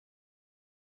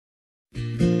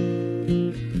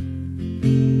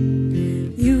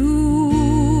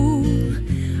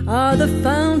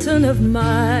season of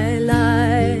my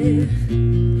life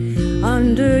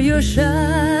under your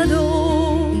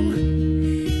shadow,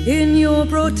 in your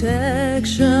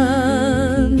protection.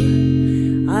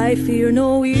 I fear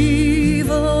no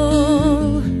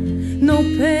evil, no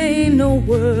pain, no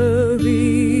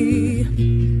worry.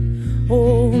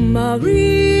 Oh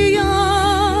Maria,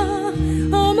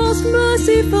 oh most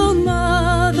merciful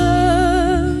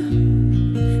Mother,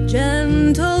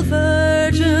 gentle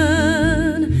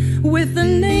Virgin with the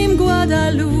name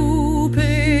Guadalupe,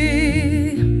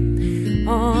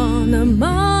 on a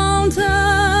mountain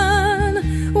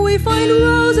we find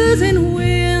roses in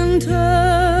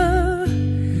winter.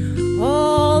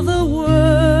 All the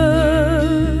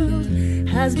world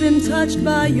has been touched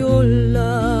by your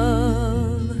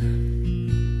love.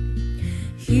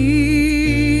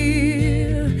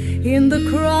 Here in the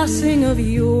crossing of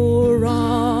your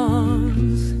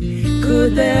arms,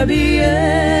 could there be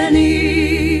anything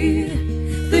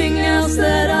else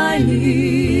that I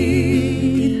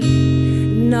need?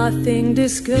 Nothing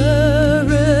discourage,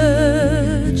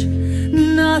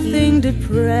 nothing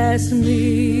depress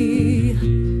me.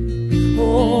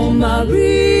 Oh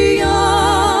Maria,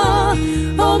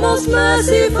 oh most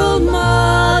merciful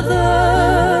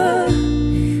Mother,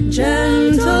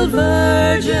 gentle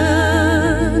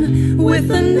Virgin with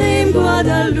the name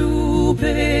Guadalupe,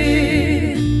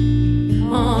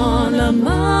 on a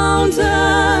mountain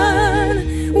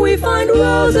we find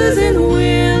roses in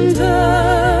winter.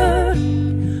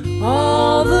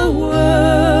 All the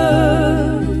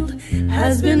world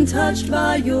has been touched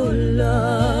by your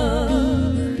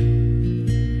love.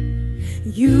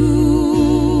 You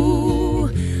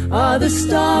are the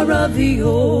star of the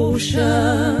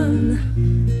ocean.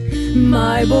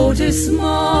 My boat is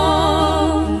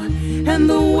small and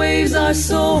the waves are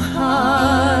so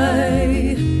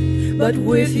high, but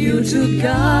with you to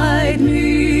guide me,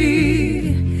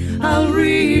 I'll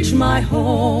reach my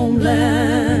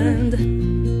homeland.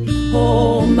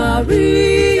 Oh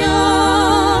Maria,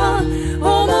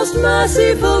 oh most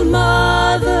merciful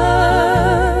Mother,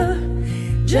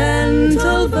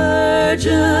 gentle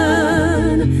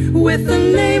Virgin with the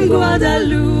name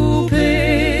Guadalupe,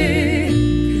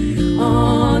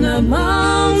 on a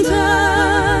mountain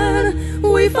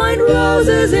we find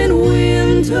roses in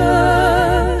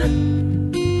winter.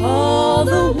 All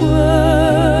the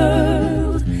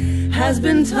world has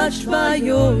been touched by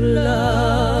your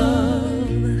love.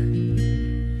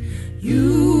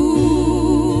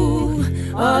 You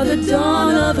are the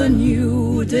dawn of a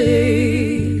new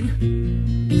day,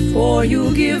 for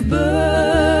you give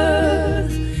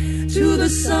birth to the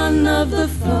Son of the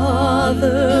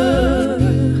Father.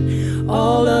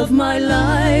 All of my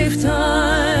lifetime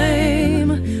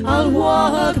I'll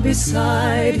walk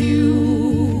beside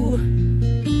you.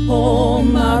 Oh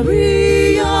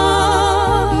Maria,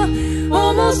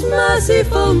 oh most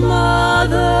merciful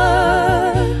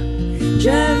Mother,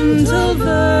 gentle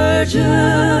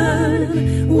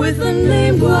Virgin with the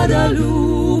name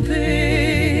Guadalupe,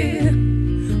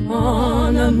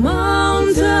 on a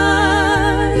mountain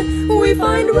we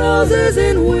find roses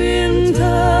in winter.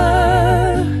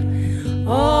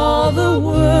 All the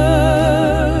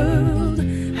world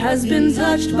has been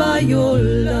touched by your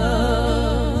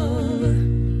love.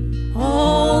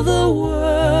 All the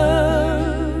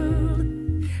world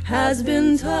has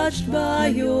been touched by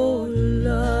your love.